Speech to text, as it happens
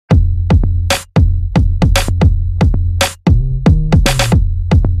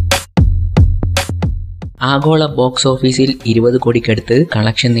ആഗോള ബോക്സ് ഓഫീസിൽ 20 കോടിക്കടുത്ത്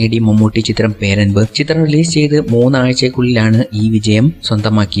കളക്ഷൻ നേടി മമ്മൂട്ടി ചിത്രം പേരൻപ്. ചിത്രം റിലീസ് ചെയ്ത് 3 ആഴ്ചയ്ക്കുള്ളിലാണ് ഈ വിജയം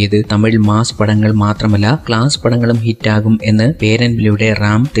സ്വന്തമാക്കിയത്. തമിഴ് മാസ് പടങ്ങൾ മാത്രമല്ല ക്ലാസ് പടങ്ങളും ഹിറ്റാകും എന്ന് പേരൻപിലൂടെ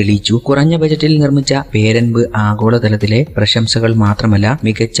റാം തെളിയിച്ചു. കുറഞ്ഞ ബജറ്റിൽ നിർമ്മിച്ച പേരൻപ് ആഗോളതലത്തിലെ പ്രശംസകൾ മാത്രമല്ല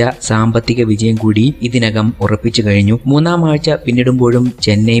മികച്ച സാമ്പത്തിക വിജയം കൂടി ഇതിനകം ഉറപ്പിച്ചു കഴിഞ്ഞു. 3-ാം ആഴ്ച പിന്നിടുമ്പോഴും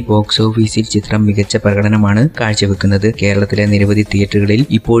ചെന്നൈ ബോക്സ് ഓഫീസിൽ ചിത്രം മികച്ച പ്രകടനമാണ് കാഴ്ചവെക്കുന്നത്. കേരളത്തിലെ നിരവധി തിയേറ്ററുകളിൽ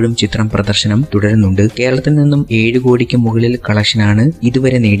ഇപ്പോഴും ചിത്രം പ്രദർശനം തുടരുന്നുണ്ട്. കേരളത്തിൽ നിന്നും 7 കോടിക്ക് മുകളിൽ കളക്ഷനാണ്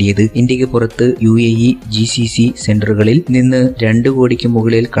ഇതുവരെ നേടിയത്. ഇന്ത്യക്ക് പുറത്ത് UAE GCC സെന്ററുകളിൽ നിന്ന് 2 കോടിക്ക്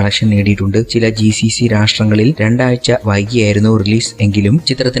മുകളിൽ കളക്ഷൻ നേടിയിട്ടുണ്ട്. ചില GCC രാഷ്ട്രങ്ങളിൽ 2 ആഴ്ച വൈകിയായിരുന്നു റിലീസ് എങ്കിലും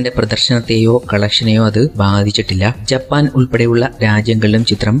ചിത്രത്തിന്റെ പ്രദർശനത്തെയോ കളക്ഷനെയോ അത് ബാധിച്ചിട്ടില്ല. ജപ്പാൻ ഉൾപ്പെടെയുള്ള രാജ്യങ്ങളിലും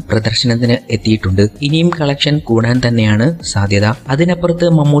ചിത്രം പ്രദർശനത്തിന് എത്തിയിട്ടുണ്ട്. ഇനിയും കളക്ഷൻ കൂടാൻ തന്നെയാണ് സാധ്യത. അതിനപ്പുറത്ത്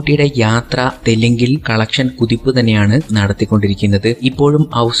മമ്മൂട്ടിയുടെ യാത്ര തെലുങ്കിൽ കളക്ഷൻ കുതിപ്പ് തന്നെയാണ് നടത്തിക്കൊണ്ടിരിക്കുന്നത്. ഇപ്പോഴും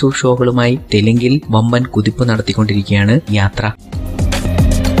ഹൗസ്ഫുൾ ഷോകളുമായി തെലുങ്കിൽ വമ്പൻ കുതിപ്പ് നടത്തിക്കൊണ്ടിരിക്കുകയാണ് യാത്ര.